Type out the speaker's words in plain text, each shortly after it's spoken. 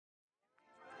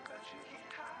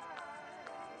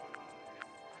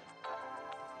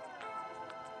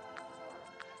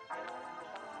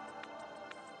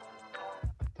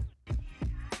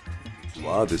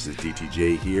Well, this is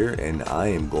DTJ here, and I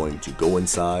am going to go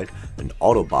inside an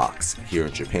auto box here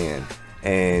in Japan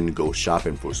and go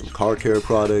shopping for some car care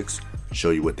products,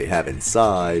 show you what they have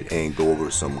inside, and go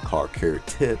over some car care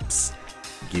tips,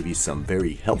 give you some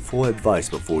very helpful advice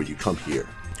before you come here.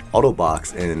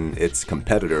 Autobox and its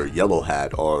competitor Yellow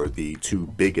Hat are the two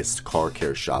biggest car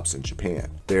care shops in Japan.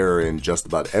 They're in just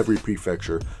about every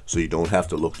prefecture, so you don't have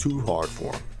to look too hard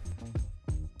for them.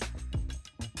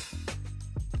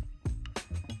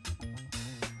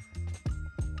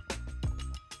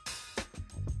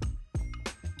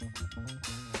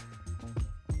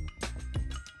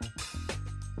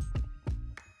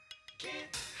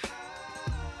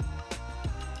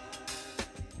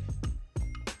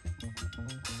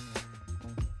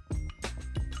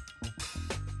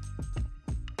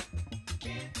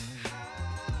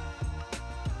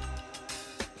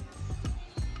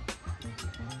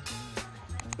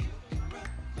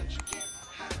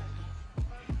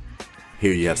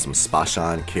 Here you have some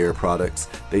Spashon Care products.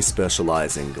 They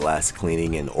specialize in glass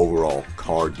cleaning and overall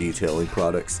car detailing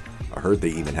products. I heard they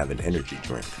even have an energy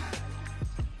drink.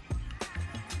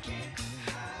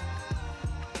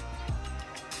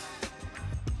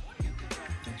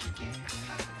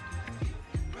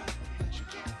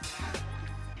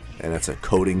 And that's a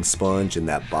coating sponge in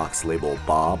that box labeled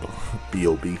Bob,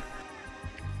 B-O-B.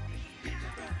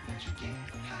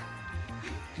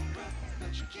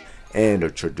 And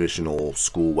a traditional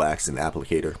school wax and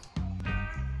applicator.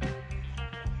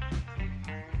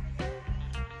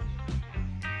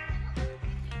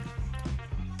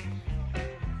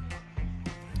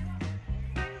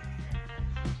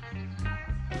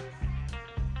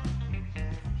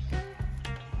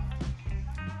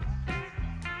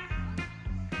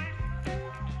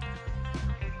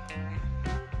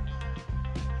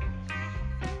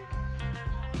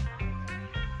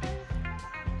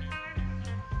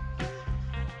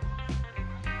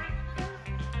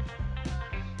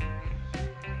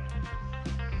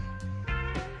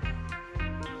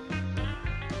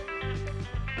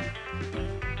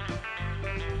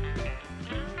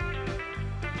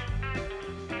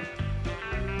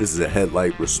 This is a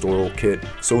headlight restoral kit.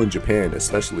 So in Japan,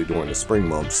 especially during the spring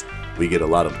months, we get a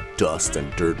lot of dust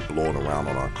and dirt blowing around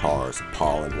on our cars,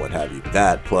 pollen, what have you.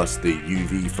 That plus the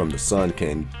UV from the sun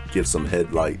can give some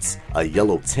headlights a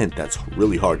yellow tint that's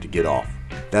really hard to get off.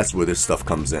 That's where this stuff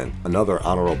comes in. Another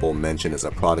honorable mention is a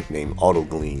product named Auto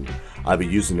Gleam. I've been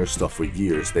using their stuff for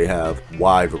years. They have a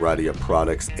wide variety of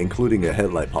products, including a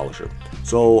headlight polisher.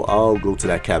 So I'll go to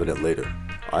that cabinet later.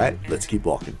 Alright, let's keep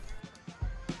walking.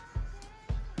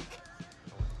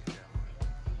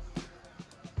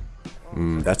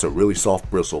 That's a really soft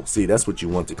bristle. See, that's what you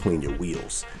want to clean your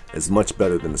wheels. It's much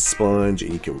better than a sponge,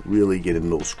 and you can really get in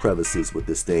those crevices with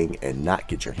this thing and not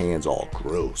get your hands all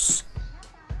gross.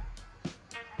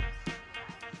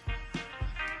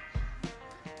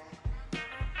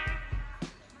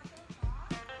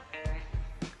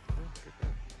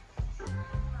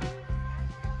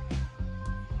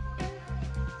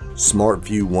 Smart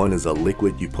View 1 is a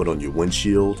liquid you put on your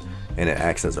windshield, and it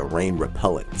acts as a rain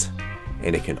repellent.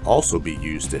 And it can also be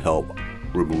used to help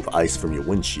remove ice from your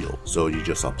windshield. So you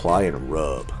just apply and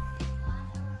rub.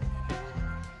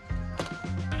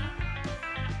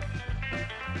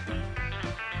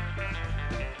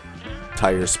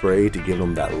 Tire spray to give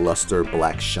them that luster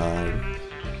black shine.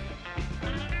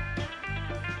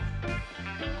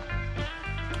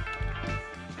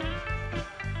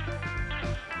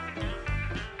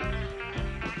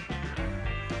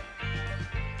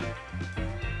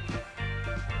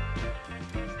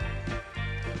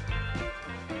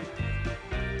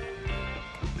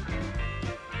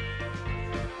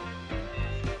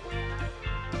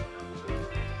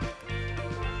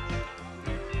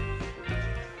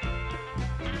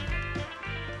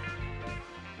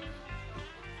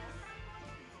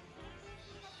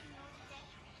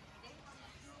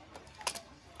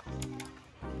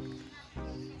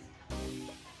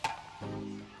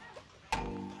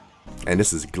 And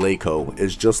this is Glaco.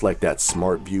 It's just like that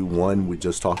Smart View 1 we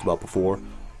just talked about before.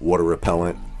 Water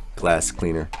repellent, glass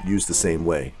cleaner, used the same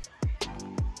way.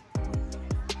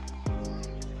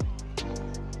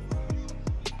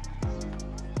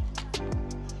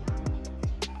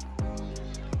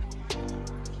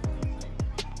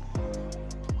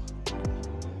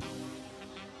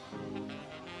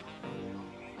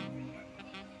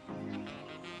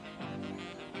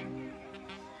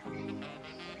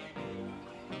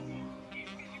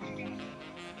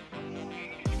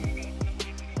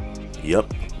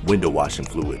 Yep, window washing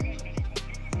fluid.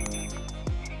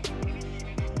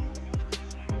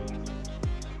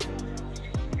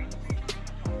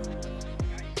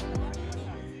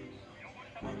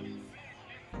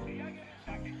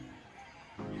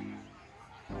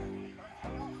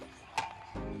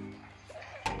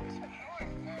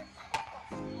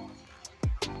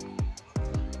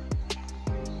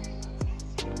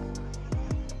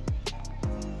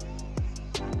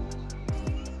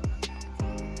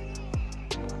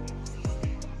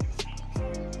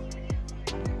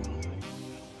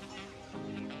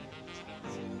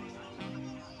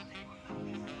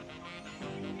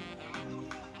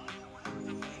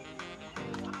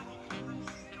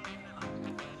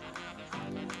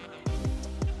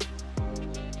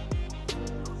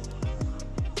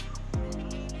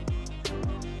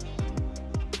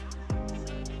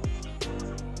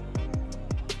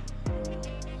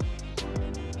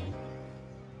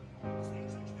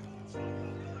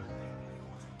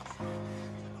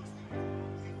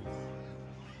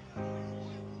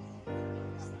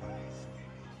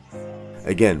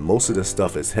 Again, most of this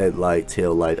stuff is headlight,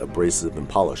 taillight, abrasive, and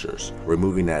polishers,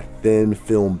 removing that thin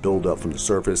film buildup from the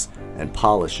surface and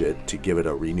polish it to give it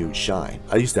a renewed shine.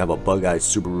 I used to have a bug-eyed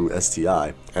Subaru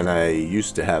STI, and I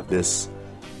used to have this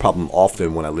problem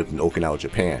often when I lived in Okinawa,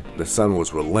 Japan. The sun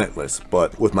was relentless,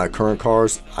 but with my current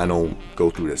cars, I don't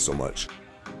go through this so much.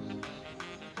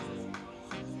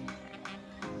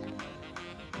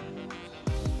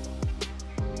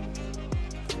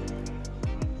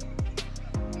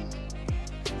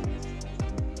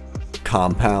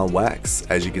 Compound wax,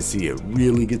 as you can see, it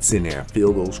really gets in there.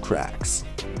 Feel those cracks.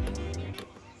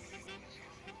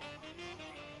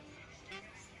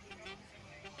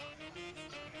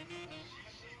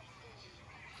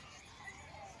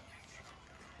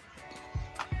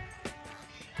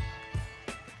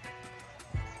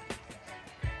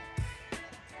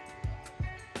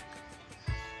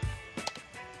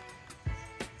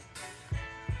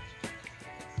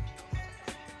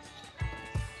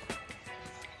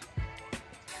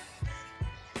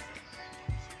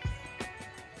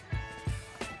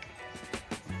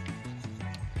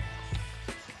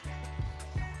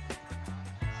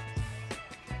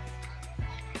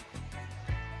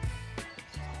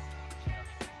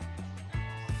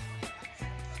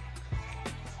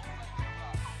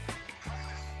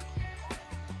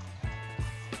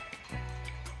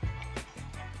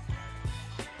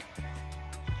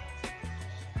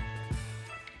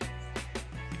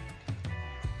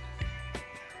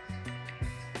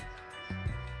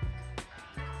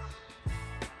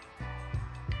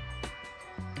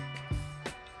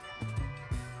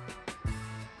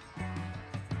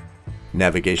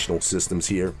 Navigational systems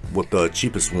here, with the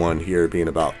cheapest one here being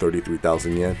about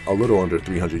 33,000 yen, a little under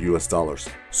 $300 US.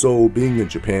 So being in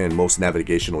Japan, most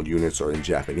navigational units are in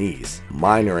Japanese.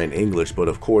 Mine are in English, but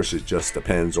of course it just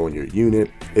depends on your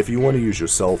unit. If you want to use your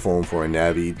cell phone for a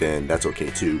navi, then that's okay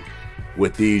too.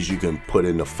 With these, you can put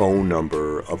in the phone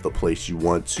number of the place you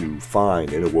want to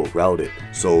find and it will route it.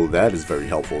 So that is very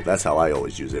helpful. That's how I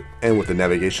always use it. And with the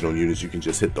navigational units, you can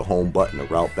just hit the home button to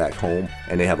route back home,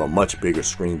 and they have a much bigger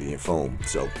screen than your phone.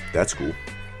 So that's cool.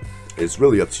 It's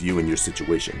really up to you and your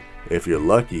situation. If you're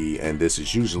lucky, and this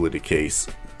is usually the case,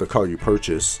 the car you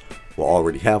purchase will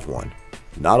already have one.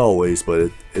 Not always,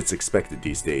 but it's expected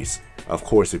these days. Of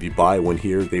course, if you buy one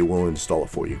here, they will install it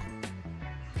for you.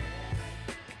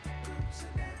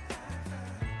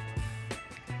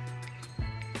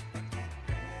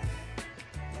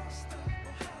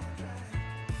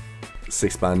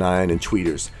 Six by 9 and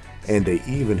tweeters, and they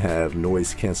even have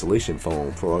noise cancellation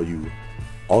foam for all you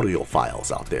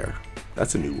audiophiles out there.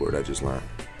 That's a new word I just learned.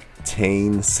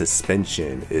 Tane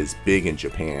suspension is big in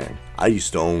Japan. I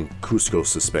used to own Cusco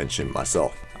suspension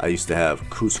myself. I used to have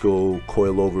Cusco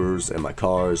coilovers in my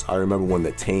cars. I remember when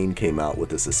the Tane came out with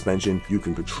the suspension you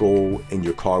can control in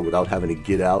your car without having to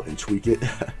get out and tweak it.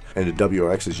 And the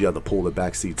WRXs, you have to pull the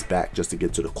back seats back just to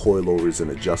get to the coilovers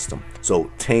and adjust them. So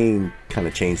Tane kind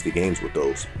of changed the games with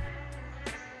those.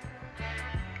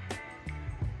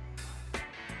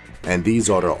 And these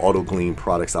are the auto clean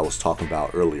products I was talking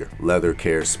about earlier. Leather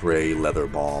care spray, leather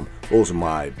balm. Those are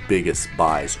my biggest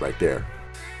buys right there.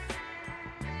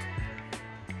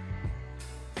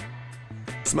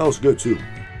 Smells good too.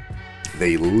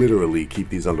 They literally keep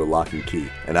these under lock and key,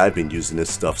 and I've been using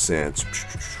this stuff since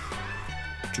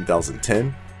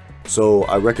 2010, so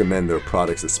I recommend their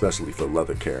products especially for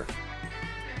leather care.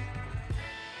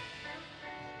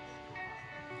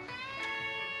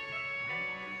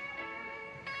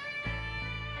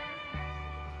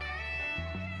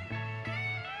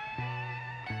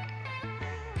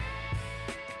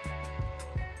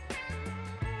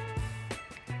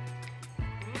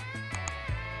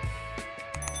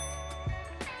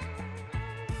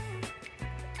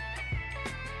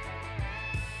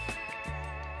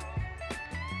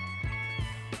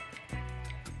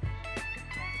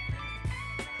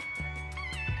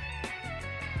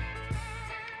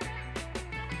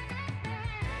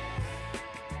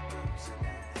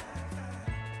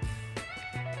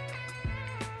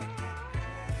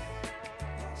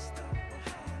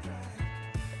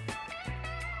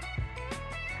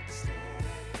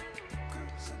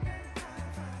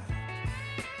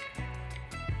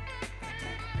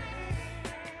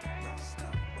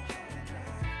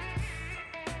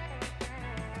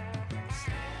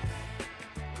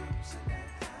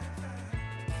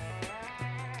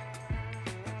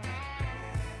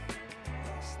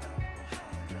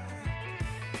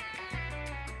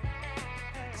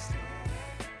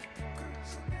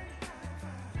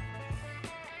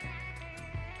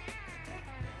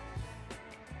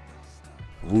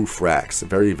 Roof racks,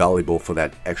 very valuable for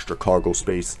that extra cargo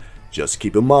space. Just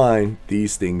keep in mind,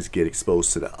 these things get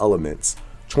exposed to the elements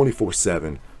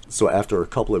 24/7, so after a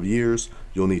couple of years,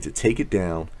 you'll need to take it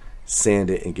down, sand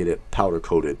it, and get it powder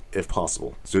coated if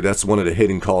possible. So that's one of the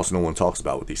hidden costs no one talks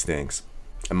about with these things.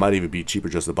 It might even be cheaper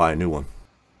just to buy a new one.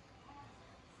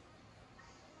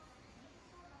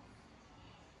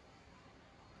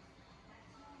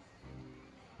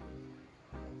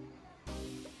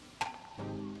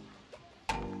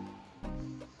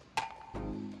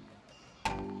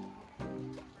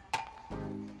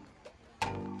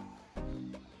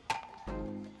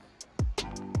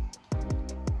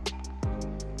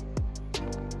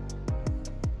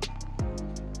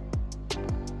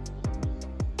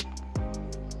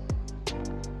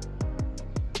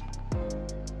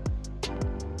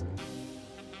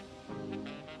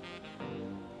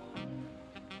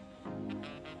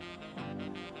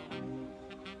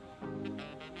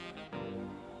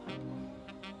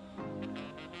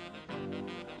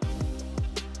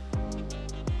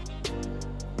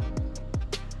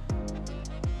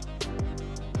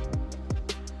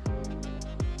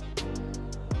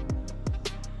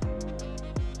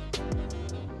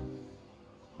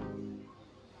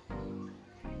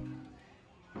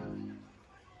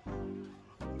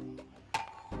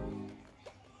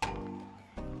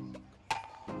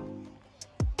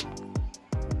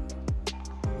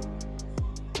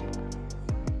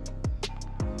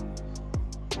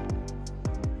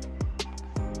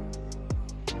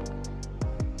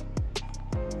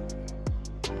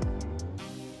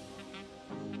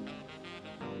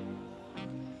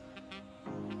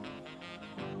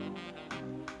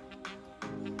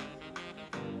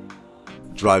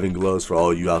 Driving gloves for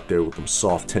all you out there with them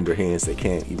soft, tender hands that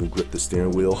can't even grip the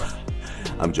steering wheel.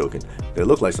 I'm joking. They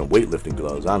look like some weightlifting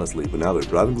gloves, honestly, but now they're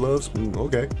driving gloves?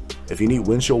 Okay. If you need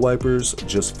windshield wipers,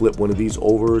 just flip one of these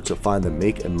over to find the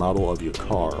make and model of your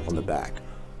car on the back.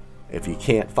 If you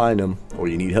can't find them or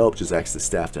you need help, just ask the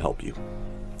staff to help you.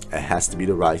 It has to be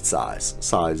the right size.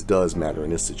 Size does matter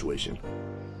in this situation.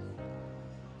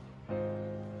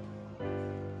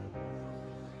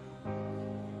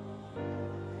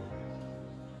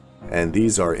 And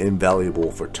these are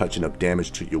invaluable for touching up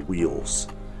damage to your wheels.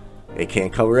 It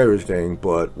can't cover everything,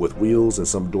 but with wheels and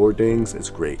some door dings, it's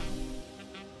great.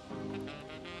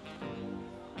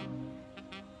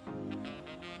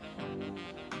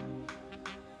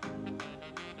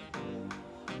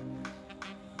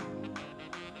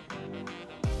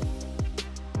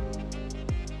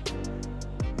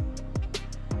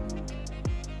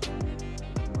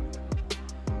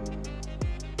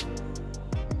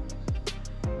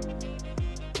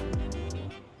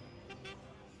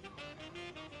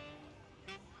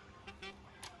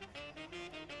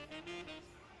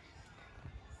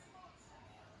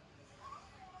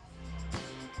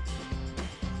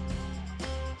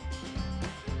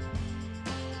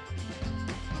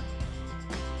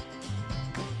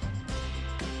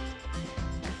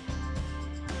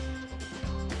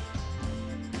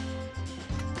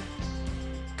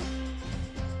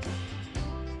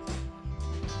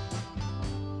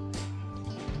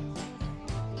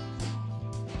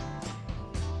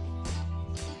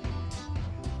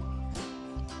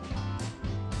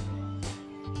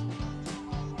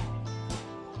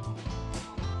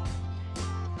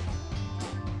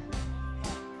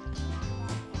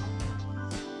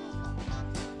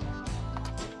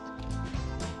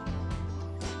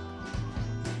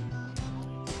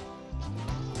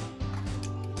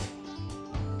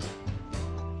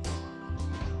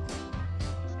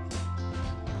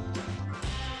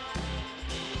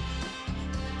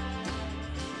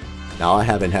 Now I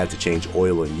haven't had to change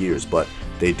oil in years, but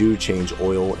they do change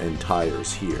oil and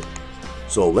tires here.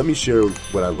 So let me share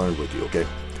what I learned with you, okay?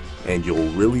 And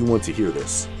you'll really want to hear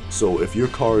this. So if your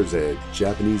car is a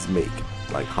Japanese make,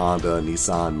 like Honda,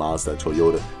 Nissan, Mazda,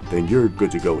 Toyota, then you're good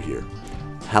to go here.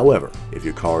 However, if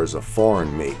your car is a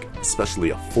foreign make, especially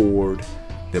a Ford,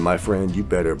 then my friend, you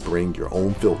better bring your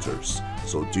own filters.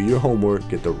 So do your homework,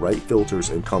 get the right filters,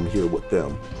 and come here with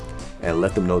them. And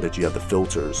let them know that you have the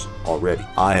filters already.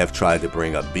 I have tried to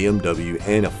bring a BMW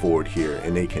and a Ford here,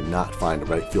 and they cannot find the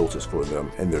right filters for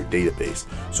them in their database.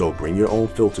 So bring your own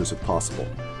filters if possible.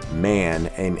 MANN,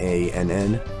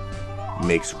 M-A-N-N,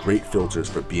 makes great filters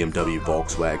for BMW,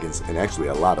 Volkswagens, and actually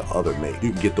a lot of other makes.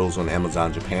 You can get those on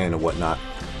Amazon Japan and whatnot.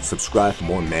 Subscribe for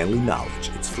more manly knowledge.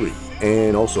 It's free.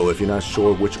 And also, if you're not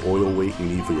sure which oil weight you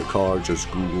need for your car, just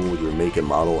Google your make and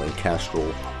model and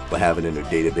Castrol, but have it in their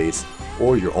database,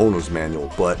 or your owner's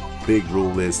manual. But big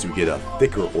rule is to get a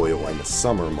thicker oil in the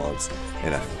summer months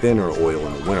and a thinner oil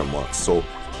in the winter months. So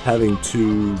having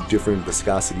two different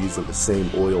viscosities of the same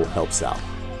oil helps out.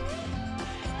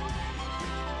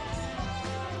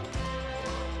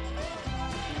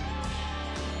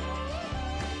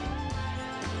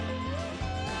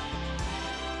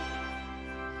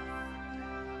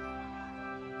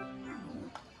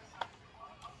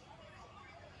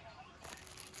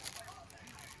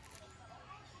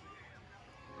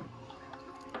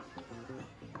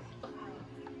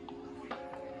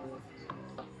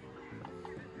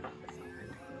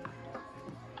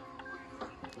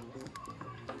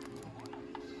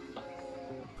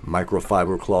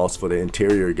 Microfiber cloths for the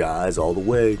interior guys all the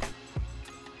way.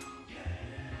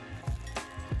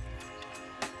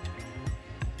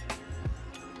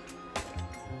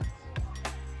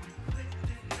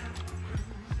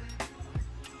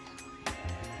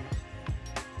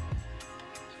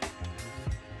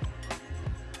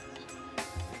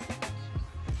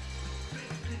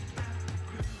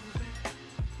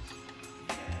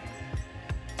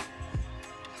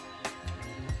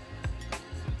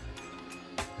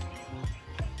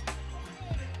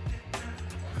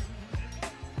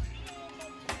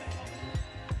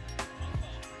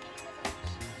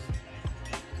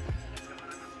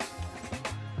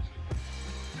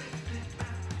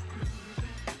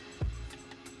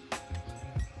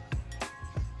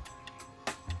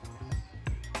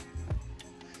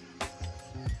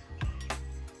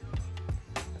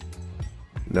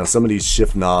 Now some of these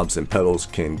shift knobs and pedals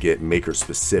can get maker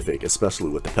specific, especially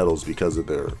with the pedals because of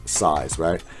their size,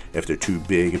 right? If they're too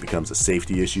big, it becomes a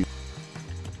safety issue.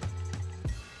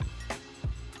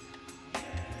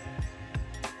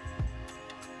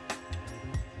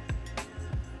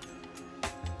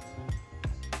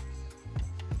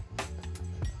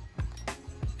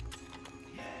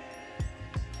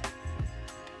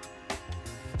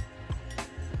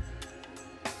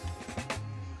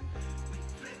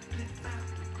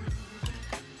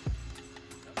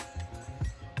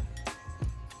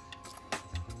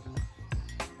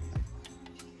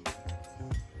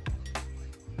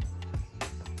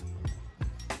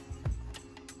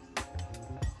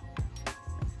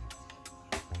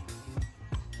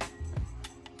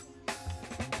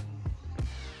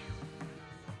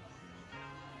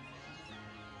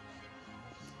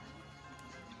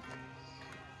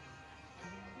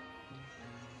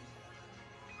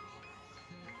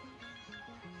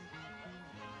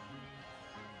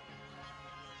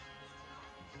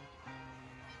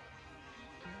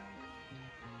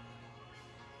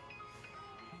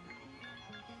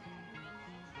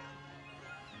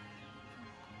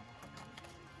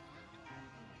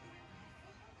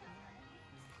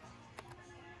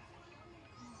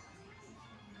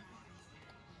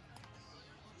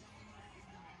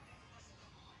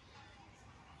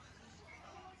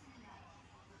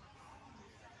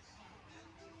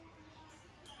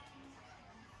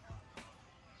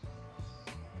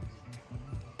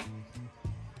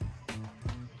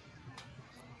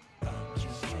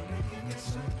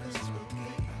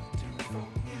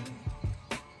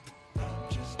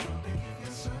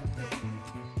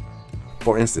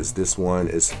 For instance, this one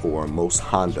is for most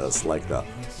Hondas like the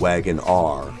Wagon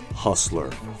R,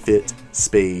 Hustler, Fit,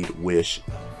 Spade, Wish,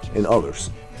 and others.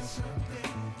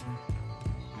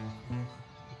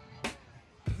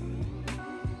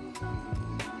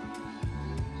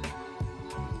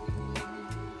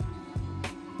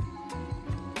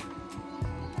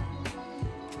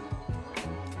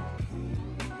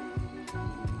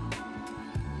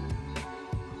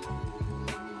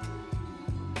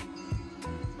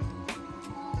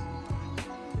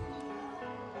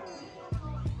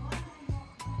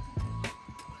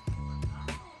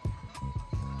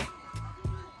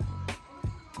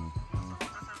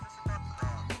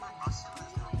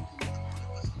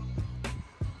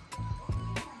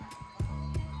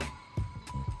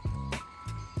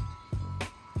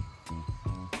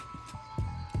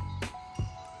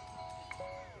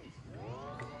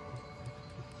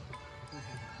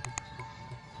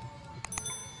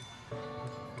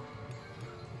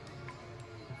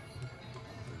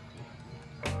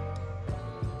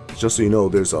 Just so you know,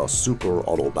 there's a super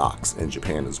auto box in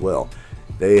Japan as well.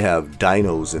 They have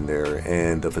dynos in there,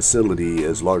 and the facility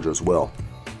is larger as well.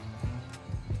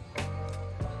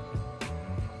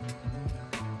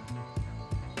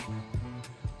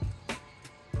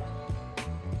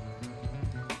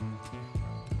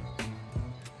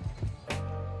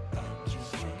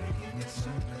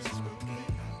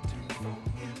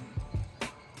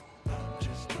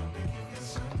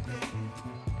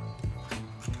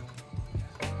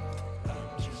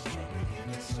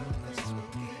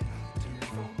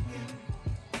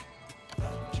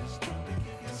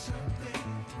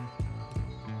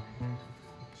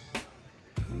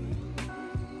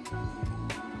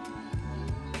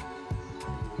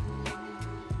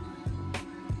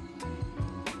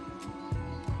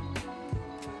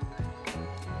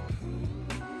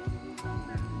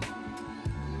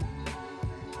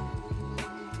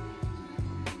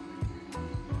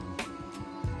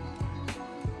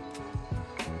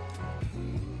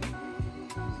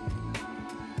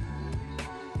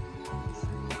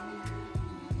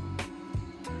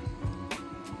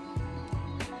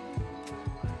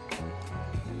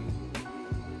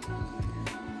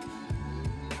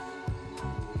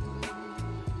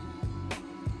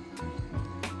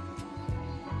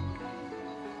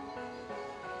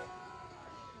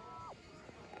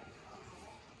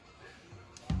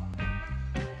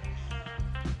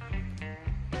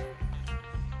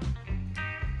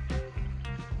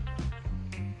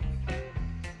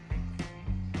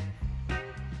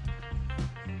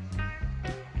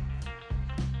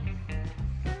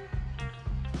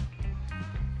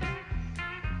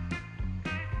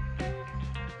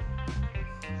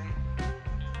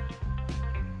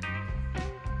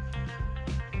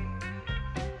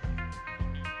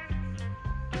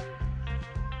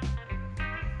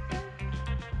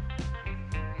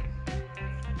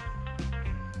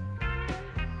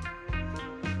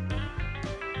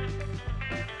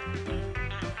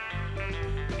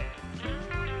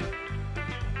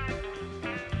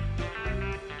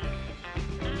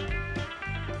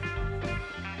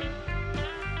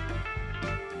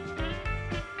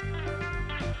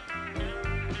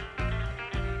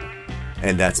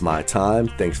 And that's my time.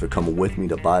 Thanks for coming with me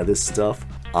to buy this stuff.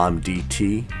 I'm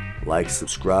DT. Like,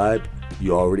 subscribe.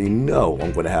 You already know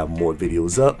I'm going to have more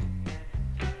videos up.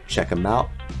 Check them out.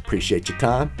 Appreciate your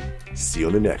time. See you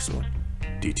on the next one.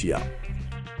 DT out.